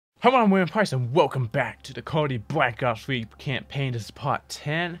Hello, I'm William Price, and welcome back to the COD Black Ops 3 campaign. This is part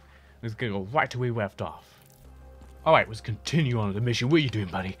 10. Let's go right to where we left off. Alright, let's continue on with the mission. What are you doing,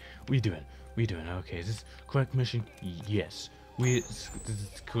 buddy? What are you doing? What are you doing? Okay, is this correct mission? Yes. This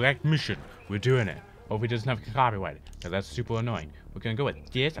is correct mission. We're doing it. Hope it doesn't have copyright. Because that's super annoying. We're gonna go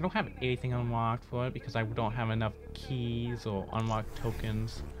with this. I don't have anything unlocked for it because I don't have enough keys or unlocked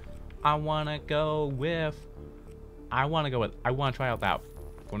tokens. I wanna try out that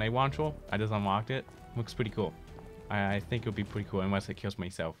grenade launcher. I just unlocked it. Looks pretty cool. I think it'll be pretty cool unless it kills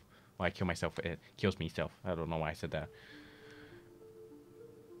myself. Well, I kill myself, it kills myself. I don't know why I said that.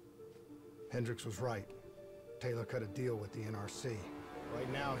 Hendricks was right. Taylor cut a deal with the NRC.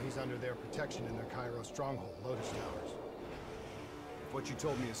 Right now, he's under their protection in their Cairo stronghold, Lotus Towers. If what you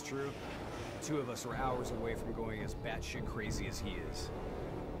told me is true, the two of us are hours away from going as batshit crazy as he is.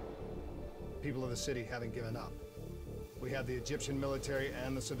 People of the city haven't given up. We have the Egyptian military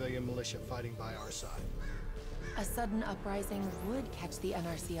and the civilian militia fighting by our side. A sudden uprising would catch the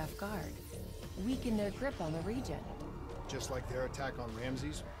NRC off guard, weaken their grip on the region. Just like their attack on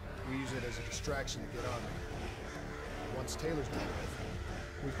Ramses, we use it as a distraction to get on there. Once Taylor's dealt with,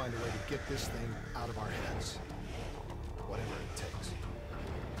 we find a way to get this thing out of our heads. Whatever it takes.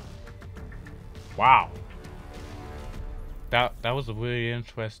 Wow. That was a really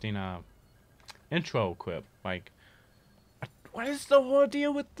interesting intro clip. Like, what is the whole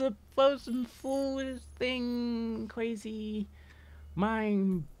deal with the frozen foolish thing? Crazy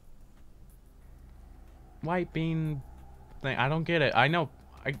mind wiping thing. I don't get it. I know.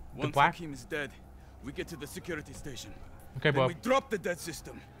 Once Hakim is dead, we get to the security station. Okay, then bro. we drop the dead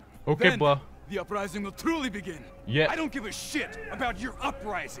system. Okay, then bro. The uprising will truly begin. Yeah. I don't give a shit about your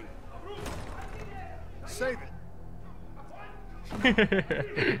uprising. Save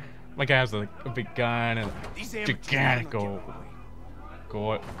it. My guy has a big gun and a gigantic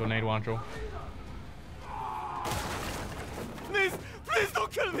grenade launcher. Please, please don't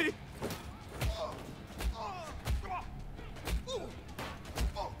kill me.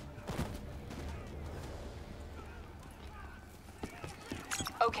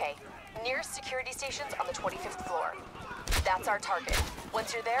 Okay, nearest security station's on the 25th floor. That's our target.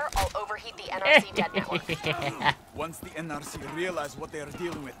 Once you're there, I'll overheat the NRC dead network. Once the NRC realize what they are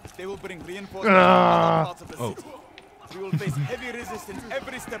dealing with, they will bring reinforcements from other parts of the city. We will face heavy resistance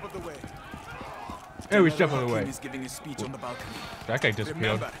every step of the way. Every step of the way. Is giving a speech on the balcony. That guy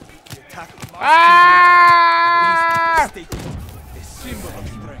disappeared. Remember, the attack of Ah! a symbol of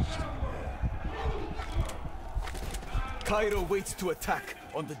strength. Cairo waits to attack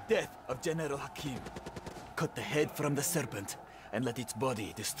on the death of General Hakim. Cut the head from the serpent and let its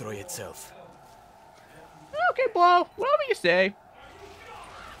body destroy itself. Okay, bro. Whatever you say.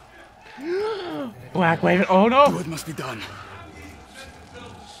 Black Raven. Oh no! Good must be done.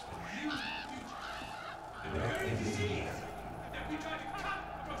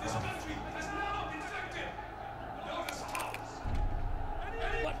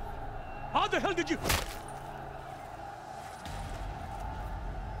 What? How the hell did you?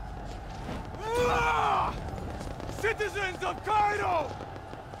 Citizens of Cairo!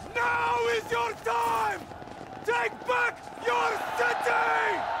 Now is your time! Take back your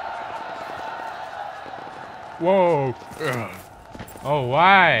city! Whoa. Oh,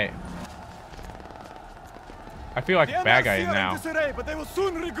 why? I feel like a bad guy now. Disarray, but they will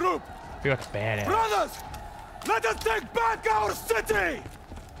soon regroup. I feel like a badass. Brothers, let us take back our city!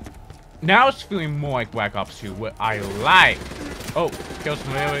 Now it's feeling more like Black Ops 2, what I like. Oh, kill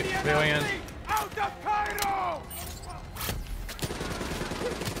some civilians. Out of Cairo!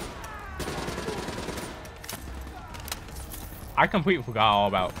 I completely forgot all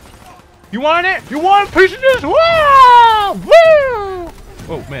about. You want it? You want a piece of this? Whoa! Woo!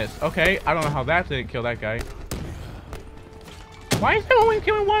 Oh, miss. Okay, I don't know how that didn't kill that guy. Why is it only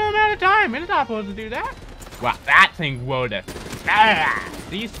killing one of them at a time? It's not supposed to do that. Wow, that thing Lotus. Ah!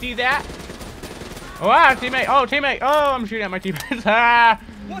 Do you see that? Oh, wow, teammate. Oh, teammate. Oh, I'm shooting at my teammates. Ah!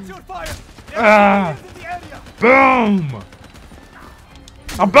 What's your fire? Ah! Boom!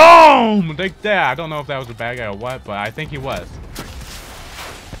 A boom! Like that. I don't know if that was a bad guy or what, but I think he was.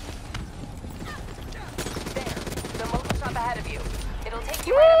 The mobile shop ahead of you. It'll take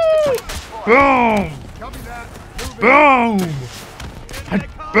you right up to the 25th floor. Boom! Copy that. Boom!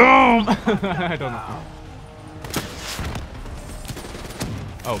 Boom! I don't know.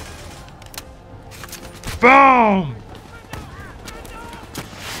 Oh. Boom!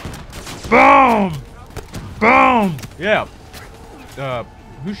 Boom! Boom! Yeah.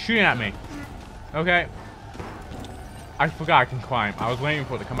 Who's shooting at me? Okay. I forgot I can climb. I was waiting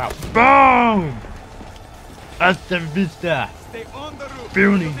for it to come out. Boom! Hasta vista. Stay on the roof.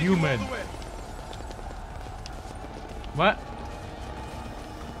 Puny We'll take you human. all the way. What?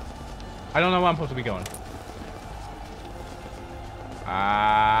 I don't know where I'm supposed to be going.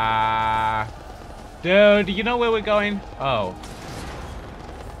 Dude, do you know where we're going? Oh.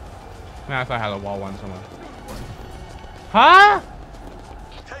 Man, I thought I had a wall one somewhere. Huh?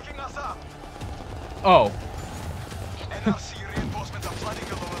 Taking us up. Oh. NRC reinforcements are flooding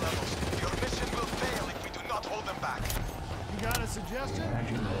the lower levels. Your mission will fail if we do not hold them back. You got a suggestion?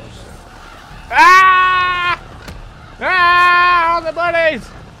 Ah! Ah! All the buddies!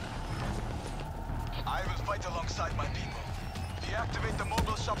 I will fight alongside my people. Deactivate the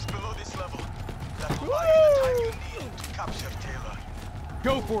mobile shops below this level. That will buy you the time you need to capture Taylor.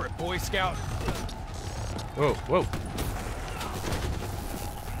 Go for it, Boy Scout. Whoa, whoa.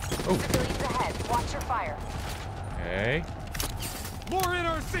 Civilians ahead. Watch your fire. Okay. More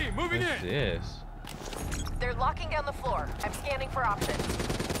NRC, moving What's in. this? They're locking down the floor. I'm scanning for options.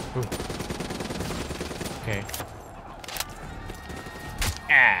 Ooh. Okay.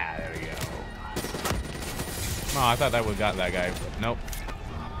 Ah, there we go. Oh, I thought that would got that guy. Nope.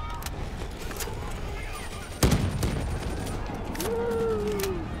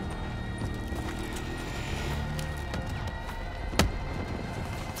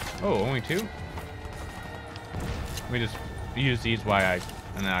 Oh, only two? Let me just use these while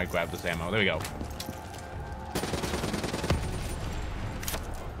and then I grab this ammo. There we go.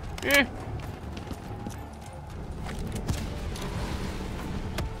 Yeah.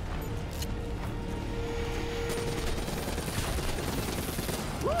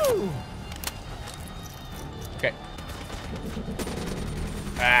 Woo! Okay.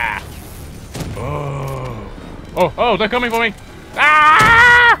 Ah! Oh! Oh! Oh! They're coming for me!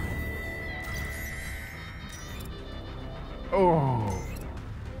 Ah! Oh!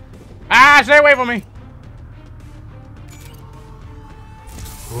 Ah! Stay away from me!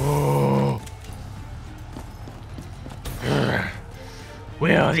 Oh!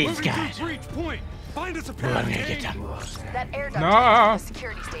 Where are these Moving guys? to breach point. Find us a I'm pair. gonna get them. That air duct No. is to the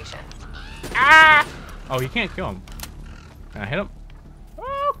security station. Ah! Oh, you can't kill him. Can I hit him?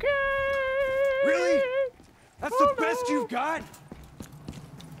 Okay. Really? That's the best you've got?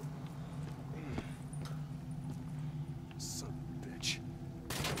 Son of a bitch.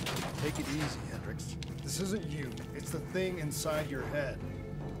 Take it easy, Hendricks. This isn't you. It's the thing inside your head.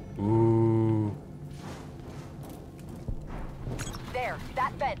 Ooh. There,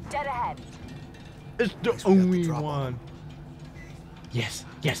 that vent, dead ahead. It's the Guess we have to only drop on one. Yes,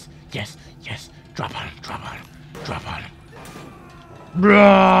 yes, yes, yes. Drop on him, drop on him, drop on him.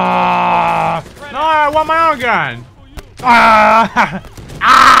 Bruh! No, I want my own gun. Ah!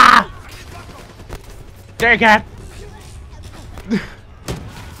 Ah! There you go.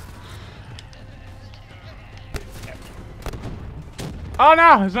 Oh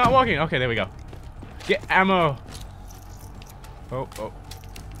no, it's not working. Okay, there we go. Get ammo. Oh, oh.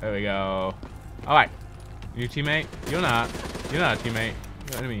 There we go. Alright. You teammate? You're not. You're not a teammate.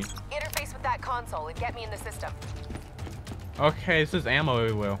 You're an enemy. Interface with that console and get me in the system. Okay, this is ammo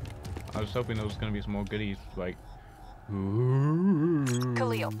everywhere. I was hoping there was gonna be some more goodies, like. Ooh.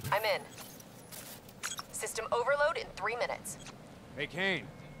 Khalil, I'm in. System overload in 3 minutes. Hey, Kane.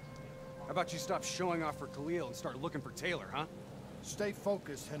 How about you stop showing off for Khalil and start looking for Taylor, huh? Stay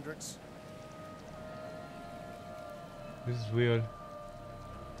focused, Hendricks. This is weird.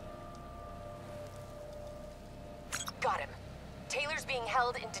 Got him. Taylor's being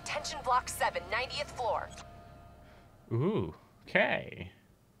held in detention block 7, 90th floor. Ooh. Okay.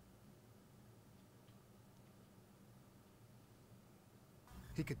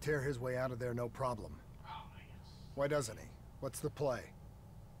 He could tear his way out of there no problem. Oh, yes. Why doesn't he? What's the play?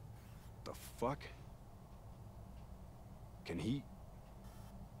 The fuck? Can he...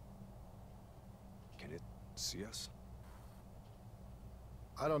 Can it see us?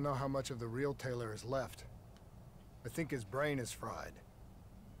 I don't know how much of the real Taylor is left. I think his brain is fried.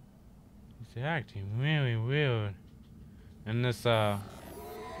 He's acting really weird. And this, okay,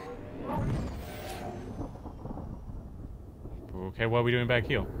 what are we doing back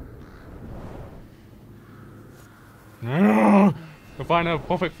here? To find a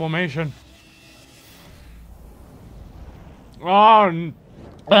perfect formation. Oh,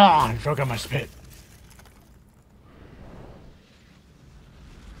 I'm choking my spit.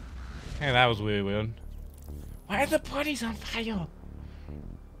 Hey, that was really weird. Why are the bodies on fire?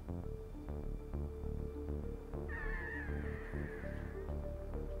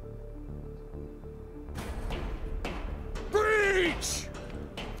 Breach!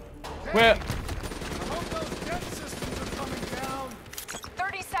 Well, I hope those debt systems are coming down.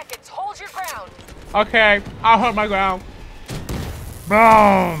 30 seconds. Hold your ground. Okay, I'll hold my ground.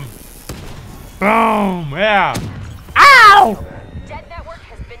 Boom! Boom! Yeah! Ow! Dead network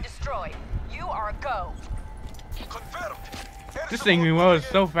has been destroyed. You are a go. Confirmed. This thing reloads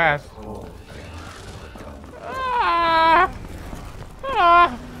so fast. Ah!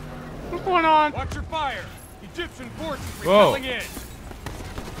 Ah! What's going on? Watch your fire. Egyptian forces Whoa. repelling in.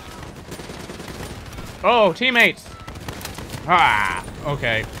 Oh, teammates! Ah!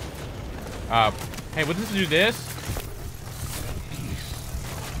 Okay. Hey, would this do this?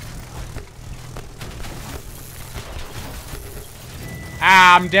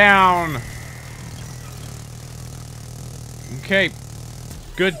 Ah, I'm down. Okay.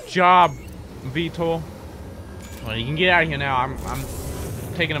 Good job, Vitor. Well, you can get out of here now. I'm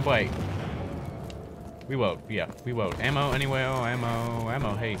taking a break. Reload. Yeah, reload. Ammo anywhere.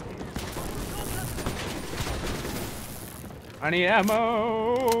 Ammo. Hey. I need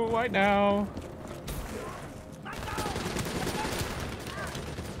ammo right now.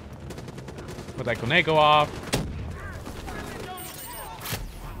 Put that grenade go off.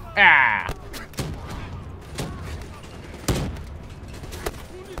 Ah!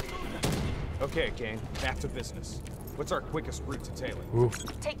 Okay, Kane, back to business. What's our quickest route to Taylor? Ooh.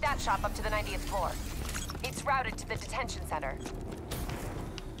 Take that shop up to the 90th floor. It's routed to the detention center.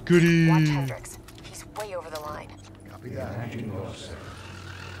 Goody. Watch Hendricks. He's way over the line. Copy that.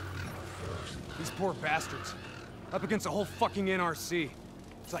 These poor bastards. Up against a whole fucking NRC.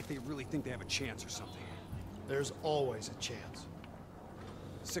 It's like they really think they have a chance or something. There's always a chance.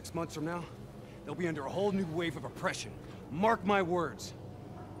 6 months from now, they'll be under a whole new wave of oppression. Mark my words.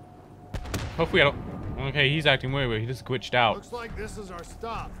 Hopefully I don't. Okay, he's acting weird. He just glitched out. Looks like this is our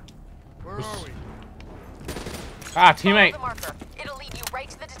stop. Where are we? Ah, Follow teammate. the marker. It'll lead you right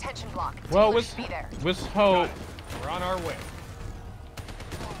to the detention block. Well, Taylor let's should be there. hope. We're on our way.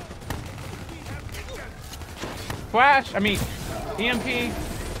 Flash. I mean, EMP.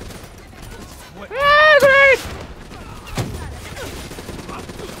 What? Ah, great.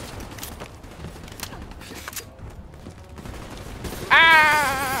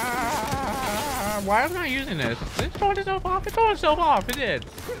 Ah! Why am I not using this? It's throwing itself off. It's throwing itself off. It did.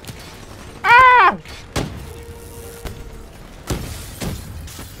 Ah!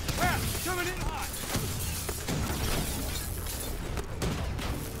 Coming in hot.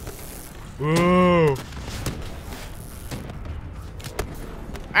 Whoa!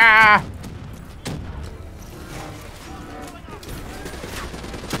 Ah!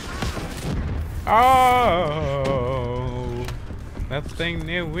 Oh! That thing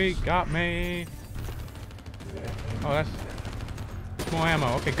nearly got me. Oh, that's more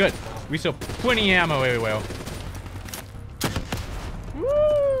ammo. Okay, good. We still plenty of ammo everywhere.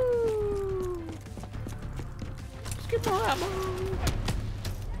 Woo! Let's get more ammo.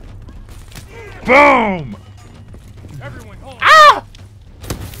 Boom! Everyone, hold. Ah!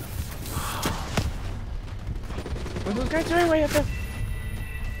 What are those guys doing way up there?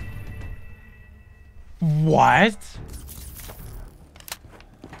 What?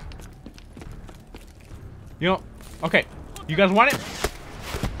 You know, okay. You guys want it?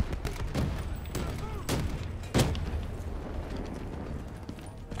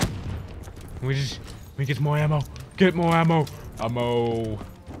 We get more ammo. Get more ammo. Ammo.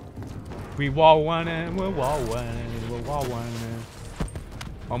 We wall running. We're wall running. We're wall running.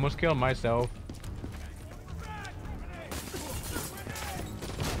 Almost killed myself.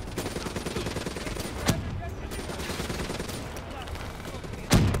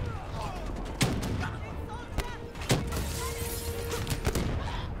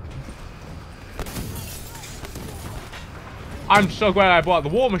 I'm so glad I bought the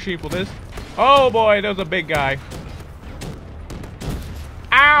war machine for this. Oh boy, there's a big guy.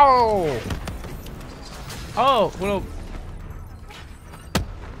 Ow! Oh,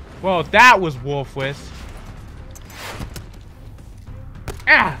 well, that was worthless.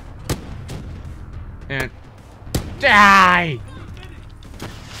 Ah! And die!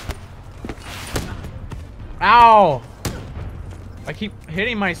 Ow! I keep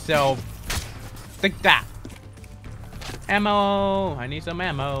hitting myself. Take that. Ammo! I need some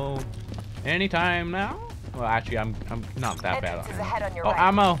ammo. Anytime now? Well, actually, I'm not that bad. Entrance is ahead on your Oh, right.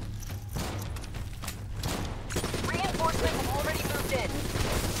 ammo! Reinforcements have already moved in.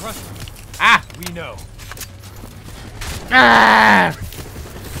 Trust me, Ah! we know. Ah!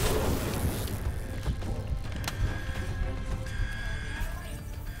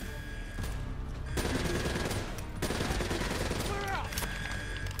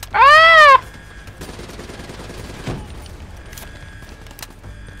 Ah!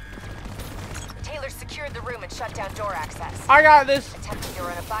 Taylor secured the room and shut down door access. I got this. Attempting to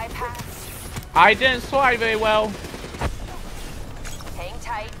run a bypass. I didn't slide very well. Hang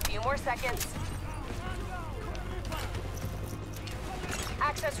tight. Few more seconds.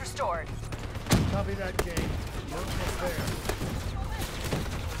 Access restored. Copy that, Kane. We're almost there.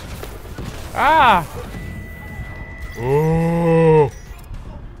 Ah! Oh!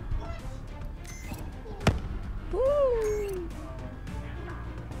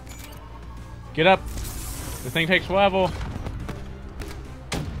 Get up! This thing takes forever.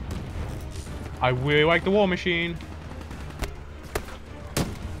 I really like the war machine.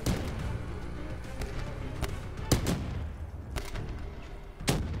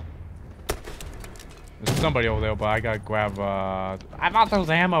 There's somebody over there, but I gotta grab. I thought there was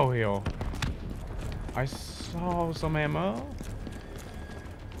ammo here. I saw some ammo.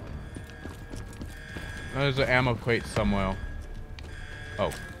 There's an ammo crate somewhere.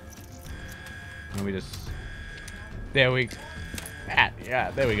 Oh. Let me just. There we.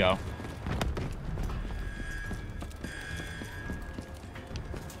 Yeah, there we go.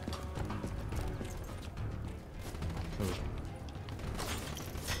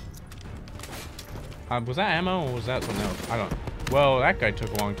 Was that ammo or was that something else? I don't. Well, that guy took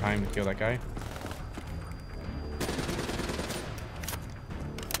a long time to kill that guy.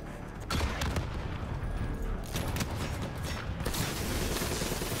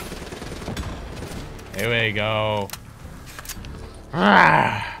 Here we go.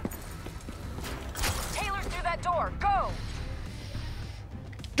 Ah! Taylor's through that door. Go!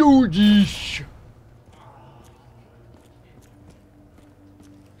 Do this.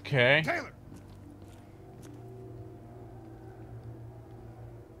 Okay. Taylor!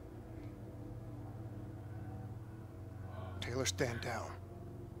 Taylor, stand down.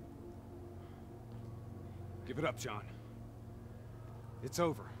 Give it up, John. It's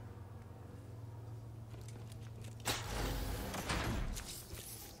over.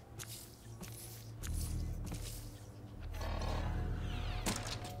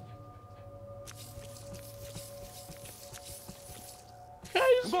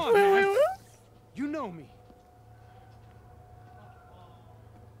 Come on, man. You know me.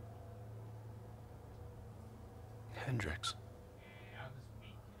 Hendricks.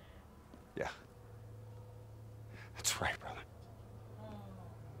 Yeah. That's right, brother.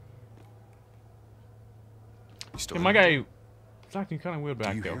 You still Yeah, my hear me? guy is acting kind of weird Do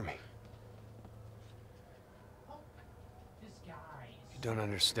back you there. hear me? You don't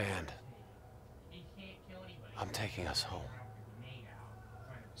understand. I'm taking us home.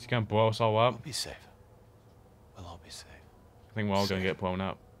 He's gonna blow us all up. We'll be safe. We'll all be safe. I think we're all gonna get blown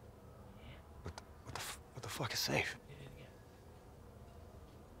up. What the fuck is safe?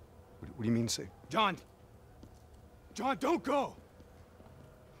 What do you mean safe? John! John, don't go!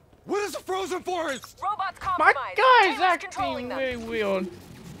 What is the frozen forest? Robots My compromised. guy's Taylor's controlling acting them. way weird.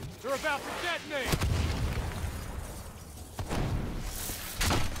 They're about to detonate!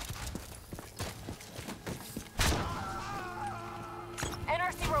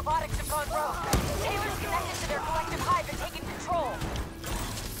 NRC robotics have gone rogue. Taylor's connected to their collective hive and taken control.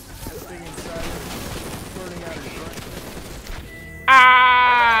 That thing inside is burning out his brain.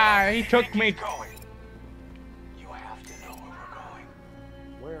 Ah! He took me. Going. You have to know where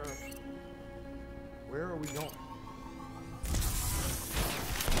we're going. Where are we going?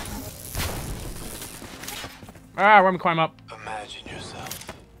 Ah, let me climb up. Imagine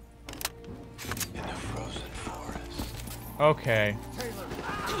yourself in the frozen forest. Okay. Taylor,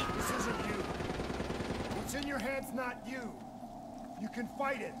 this isn't you. What's in your head's not you. You can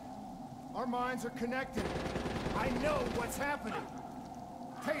fight it. Our minds are connected. I know what's happening.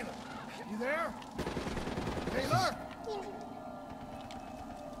 Taylor, you there? Taylor?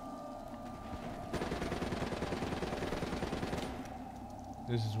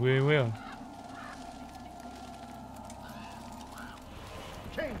 This is really weird.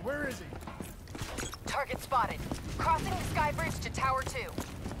 Kane, where is he? Target spotted. Crossing the sky bridge to Tower 2.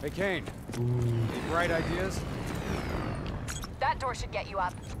 Hey, Kane. Any bright ideas? That door should get you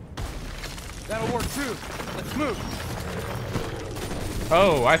up. That'll work too. Let's move.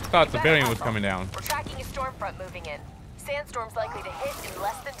 Oh, I thought the Better building was hustle. coming down. We're tracking a storm front moving in. Sandstorm's likely to hit in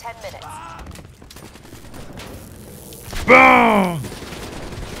less than 10 minutes. Boom!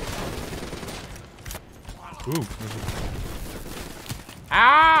 Ooh.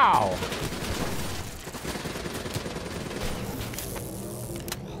 Ow!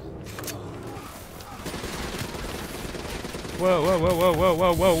 Whoa, whoa, whoa, whoa, whoa,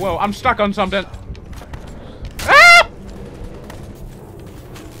 whoa, whoa, whoa. I'm stuck on something. Ah!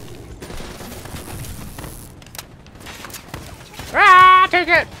 Ah, take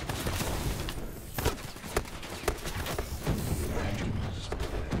it!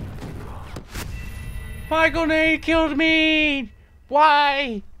 My grenade killed me!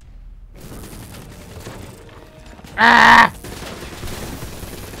 Why? Ah!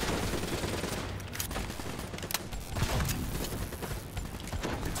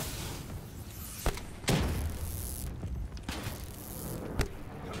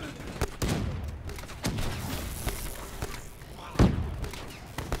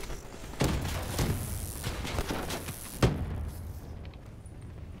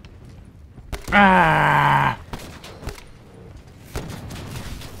 Ah!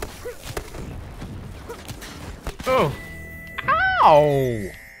 Oh! Ow!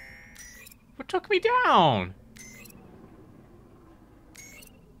 What took me down?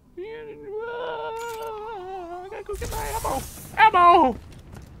 I gotta go get my ammo! Ammo!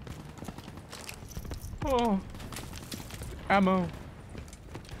 Oh. Ammo.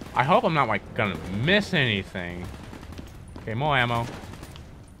 I hope I'm not like gonna miss anything. Okay, more ammo.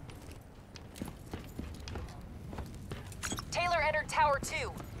 Taylor entered Tower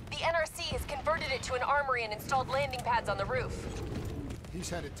 2. The NRC has converted it to an armory and installed landing pads on the roof. He's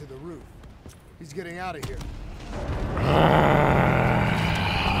headed to the roof. He's getting out of here.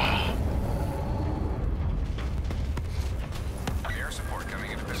 Air support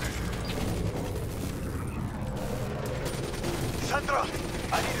coming into position. Sandra,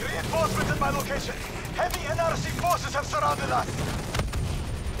 I need reinforcements at my location. Heavy NRC forces have surrounded us.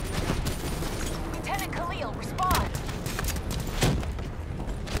 Lieutenant Khalil, respond.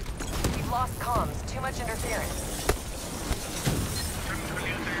 We've lost comms. Too much interference.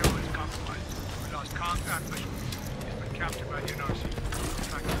 We lost contact with him. He's been captured by the NRC.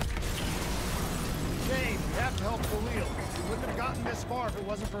 Kane, we have to help Khalil. We wouldn't have gotten this far if it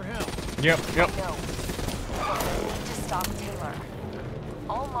wasn't for him. Yep. No. But we need to stop Taylor.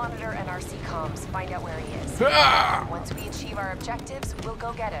 I'll monitor NRC comms, find out where he is. Ah! Once we achieve our objectives, we'll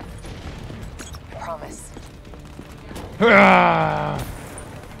go get him. I promise. Ah!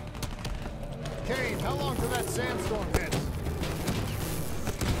 Kane, how long till that sandstorm hits?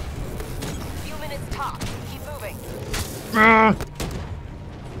 Few minutes tops. Keep moving. Ah!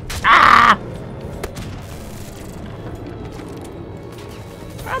 Ah!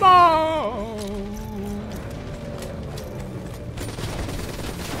 Ammo!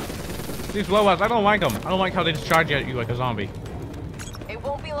 These blowouts, I don't like them. I don't like how they just charge at you like a zombie. It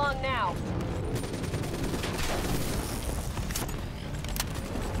won't be long now.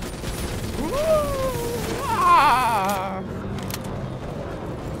 Ooh, ah!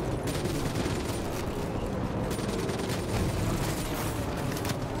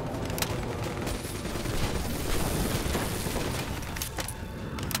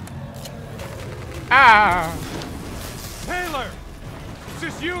 Ah! Taylor! It's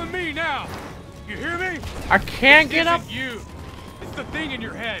just you and me now! You hear me? I can't get up. It's you! It's the thing in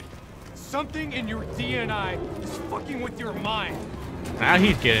your head. Something in your DNI is fucking with your mind. Now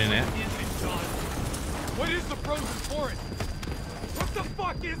he's getting it. What is it, John? What is the frozen forest? What the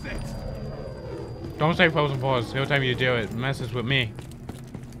fuck is it? Don't say frozen forest. Every time you do it, messes with me.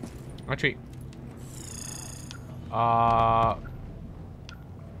 Retreat. I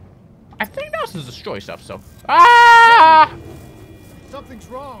think that's to destroy stuff, so. Ah! Something's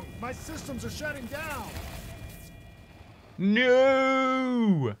wrong. My systems are shutting down.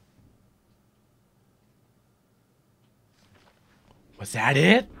 No! Was that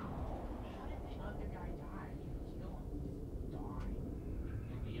it?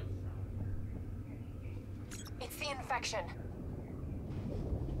 It's the infection.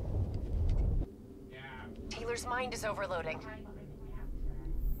 Taylor's mind is overloading.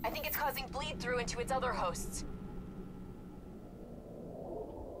 I think it's causing bleed through into its other hosts.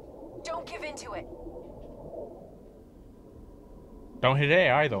 Don't give in to it. Don't hit A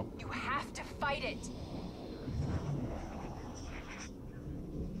either. You have to fight it.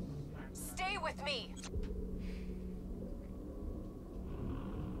 Stay with me.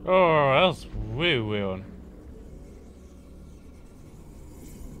 Oh, that's really weird.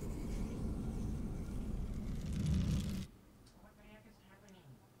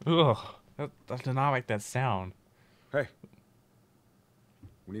 Ugh, I do not like that sound. Hey.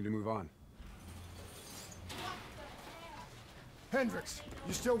 We need to move on. Hendricks,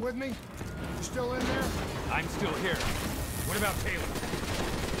 you still with me? You still in there? I'm still here. What about Taylor?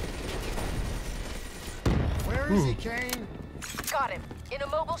 Where is he, Kane? Got him. In a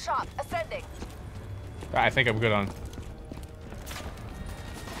mobile shop. Ascending. I think I'm good on.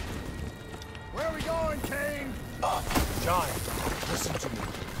 Where are we going, Kane? John, listen to me.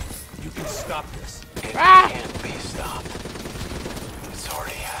 You can stop this. It Ah! can't be stopped. It's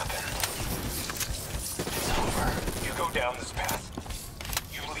already happened. It's over. You go down this path.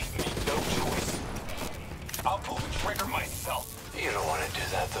 You leave me no choice. trigger myself. You don't want to do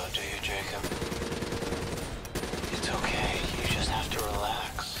that though, do you, Jacob? It's okay. You just have to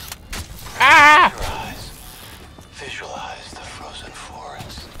relax. Ah! Your eyes. Visualize the frozen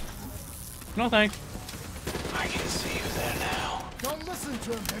forest. No thanks. I can see you there now. Don't listen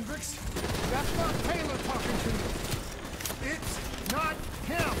to him, Hendricks. That's not Taylor talking to you. It's not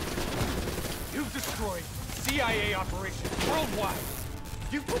him. You've destroyed CIA operations worldwide.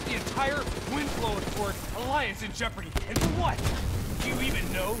 You've put the entire Winslow Accord alliance in jeopardy. And for what? Do you even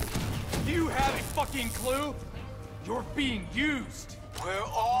know? Do you have a fucking clue? You're being used. We're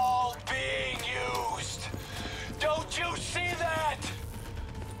all being used. Don't you see that?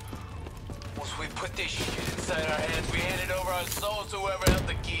 Once we put this shit inside our hands, we handed over our souls to whoever held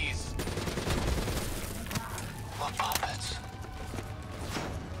the keys. We're puppets.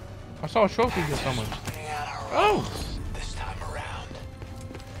 I saw a trophy here somewhere. Playing out our Oh! roles this time around.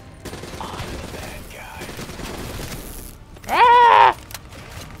 I'm the bad guy. Ah!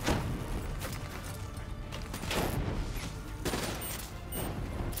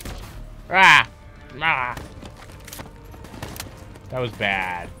 Ah! Ah! That was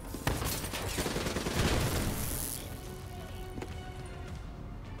bad.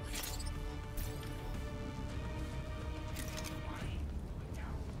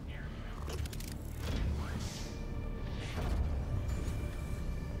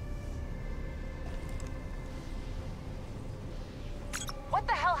 What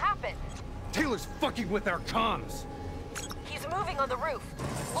the hell happened? Taylor's fucking with our comms. He's moving on the roof.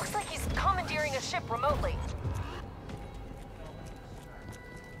 Looks like he's commandeering a ship remotely.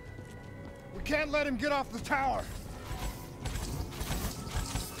 We can't let him get off the tower.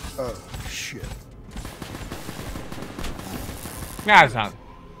 Oh, shit. Nah, it's not.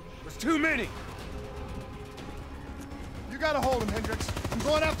 There's too many. You gotta hold him, Hendricks. I'm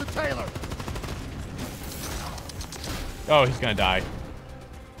going after Taylor. Oh, he's gonna die.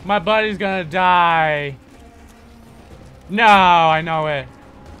 My buddy's gonna die. No, I know it.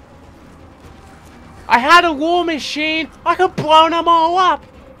 I had a war machine. I could blow them all up.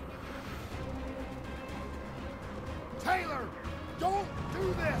 Taylor, don't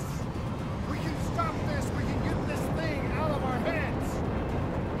do this. We can stop this. We can get this thing out of our heads.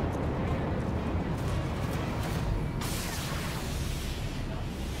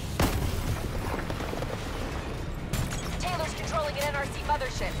 Taylor's controlling an NRC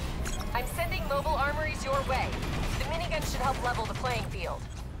mothership. I'm sending mobile armories your way. The minigun should help level the playing field.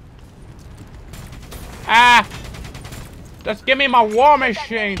 Ah! Just give me my war Get that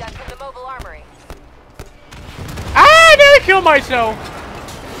machine. minigun from the mobile armory. Ah! I didn't kill myself.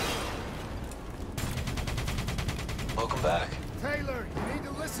 Welcome back. Taylor, you need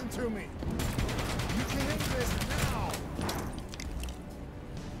to listen to me. You can end this now.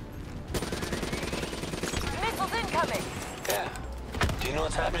 Missiles incoming. Yeah. Do you know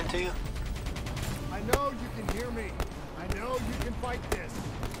what's happening to you? I know you can hear me. I know you can fight this.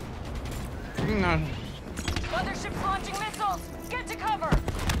 No. Mothership's launching missiles. Get to cover.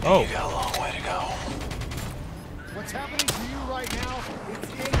 Oh. You got a long way to go. What's happening to you right now, it's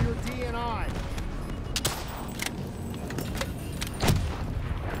in your DNI.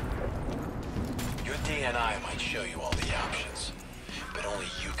 Your DNI might show you all the options, but only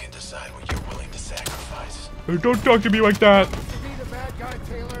you can decide what you're willing to sacrifice. Hey, don't talk to me like that. To be the bad guy,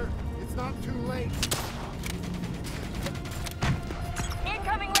 Taylor, it's not too late.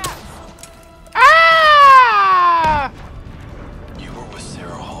 Incoming rounds. Ah! You were with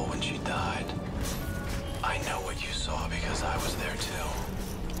Sarah Hall when she died. I know what you saw because I was there too.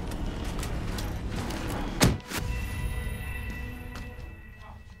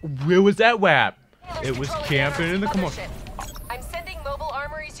 Where was that wap? Taylor's It was controlling camping NRC in the commotion. mothership. I'm sending mobile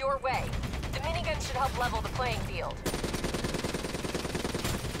armories your way. The minigun should help level the playing field.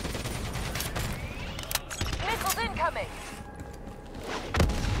 Missiles incoming.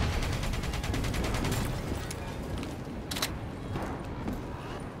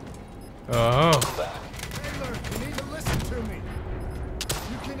 Oh. Welcome back. Taylor, you need to listen to me.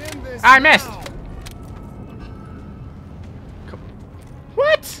 You can end this I missed. now.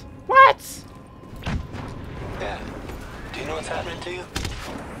 What? What? Yeah. Do you know what's happening to you?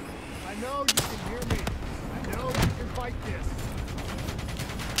 I know you can hear me. I know you can fight this.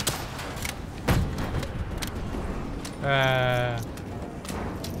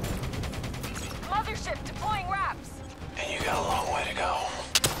 Mothership deploying wraps. And you got a long way to go.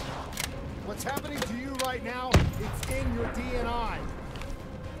 What's happening to you right now, it's in your DNI.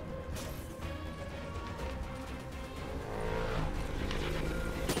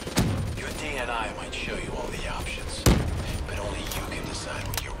 Your DNI might show you all the options, but only you can decide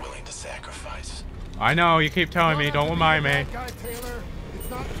what you're willing to sacrifice. I know, you keep telling me, don't remind me. Bad guy, Taylor. It's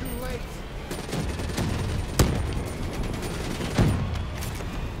not too late.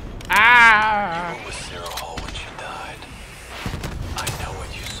 Ah! You were with Sarah Hall when she died. I know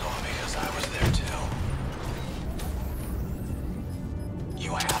what you saw because I was there too.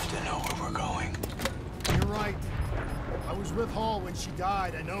 You have to know where we're going. You're right. I was with Hall when she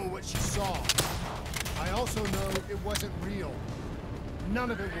died. I know what she saw. I also know it wasn't real. None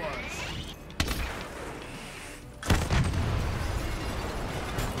of it was.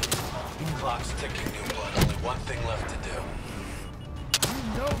 Clock's ticking, new blood. Only one thing left to do. You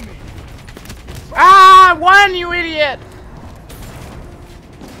know me. Ah! One, you idiot!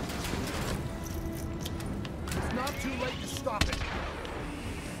 It's not too late to stop it.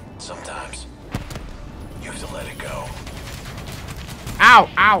 Sometimes you have to let it go. Ow!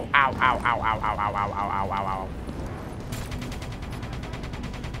 Ow! Ow! Ow! Ow! Ow! Ow! Ow! Ow! Ow! Ow! Ow! Ow!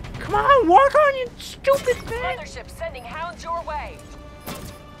 Come on, walk on, you stupid thing! Mothership sending hounds your way.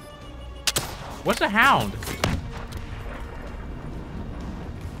 What's a hound?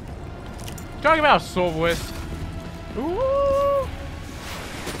 Talking about soulless. Ooh.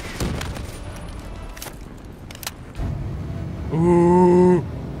 Ooh.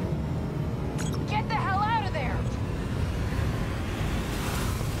 Get the hell out of there.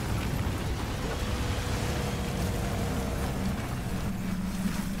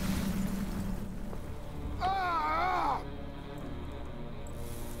 Ah!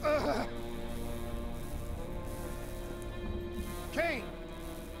 Kane!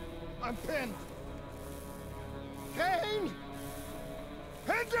 I'm pinned! Kane!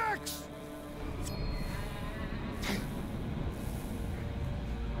 Hendrix!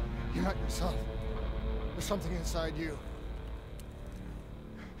 You're not yourself. There's something inside you.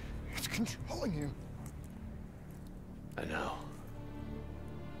 It's controlling you. I know.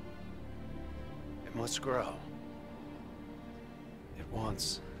 It must grow. It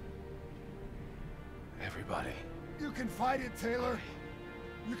wants everybody. You can fight it, Taylor.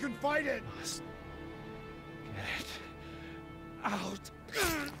 You can fight it. Must get it out.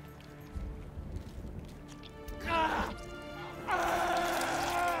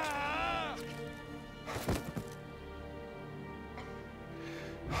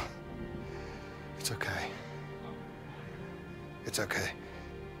 It's okay. It's okay.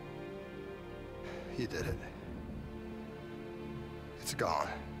 You did it. It's gone.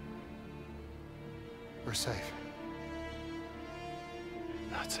 We're safe.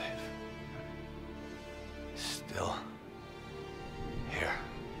 Not safe. Still here.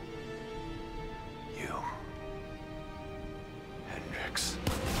 You. Hendrix.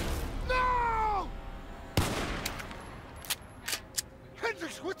 No!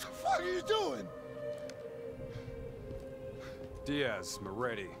 Hendrix, what the fuck are you doing? Diaz,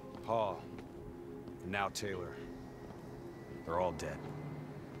 Moretti, Paul, and now Taylor. They're all dead.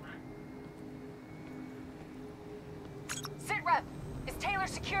 Sit rep. Is Taylor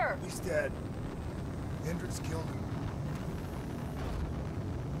secure? He's dead. Hendrix killed him.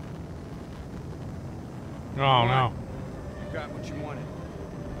 Oh no. You got what you wanted.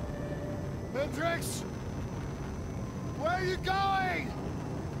 Hendrix! Where are you going?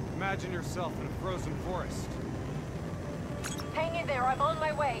 Imagine yourself in a frozen forest. Hang in there. I'm on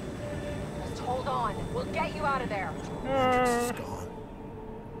my way. Just hold on. We'll get you out of there. Hendrix is gone.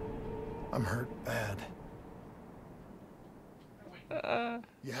 I'm hurt bad.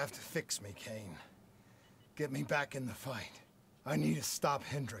 You have to fix me, Kane. Get me back in the fight. I need to stop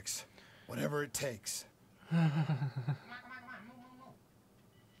Hendrix. Whatever it takes.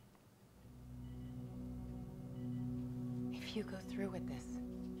 If you go through with this,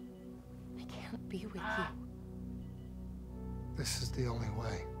 I can't be with you. This is the only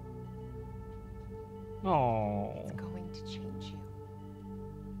way. Oh. It's going to change you.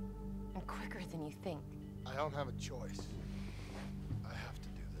 And quicker than you think. I don't have a choice. I have to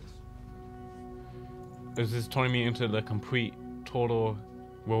do this. Is this turning me into the complete, total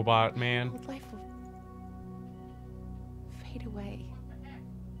robot man? Old life will fade away.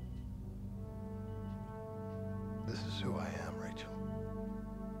 This is who I am, Rachel.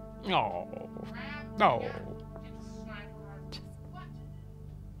 Oh. No.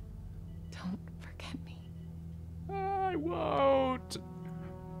 Don't forget me. I won't.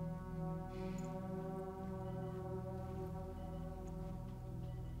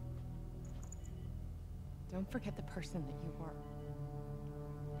 Don't forget the person that you were.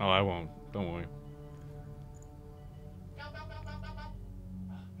 Oh, I won't. Don't worry.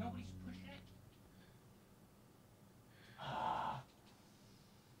 Nobody's pushing it.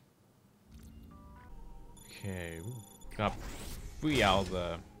 Okay. Ooh, got 3 out of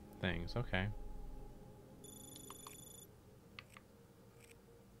the things. Okay.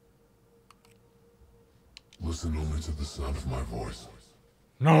 Listen only to the sound of my voice.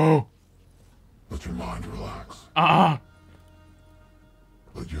 No. Let your mind relax. Let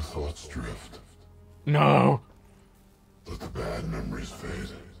your thoughts drift. No. Let the bad memories fade.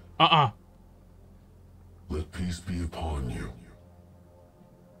 Let peace be upon you.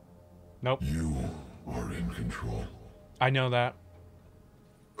 Nope. You are in control. I know that.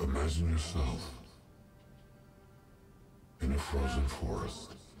 Imagine yourself in a frozen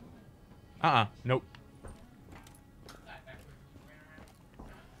forest. Nope.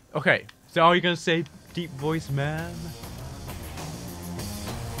 Okay, so are you gonna say deep voice man?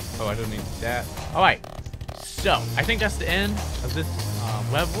 Oh, I don't need that. Alright, so I think that's the end of this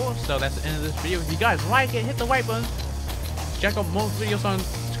level. So that's the end of this video. If you guys like it, hit the like button. Check out most videos on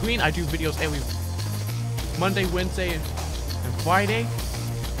screen. I do videos every Monday, Wednesday, and Friday.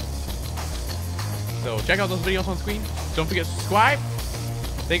 So check out those videos on screen. Don't forget to subscribe.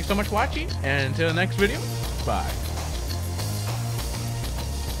 Thank you so much for watching, and until the next video, bye.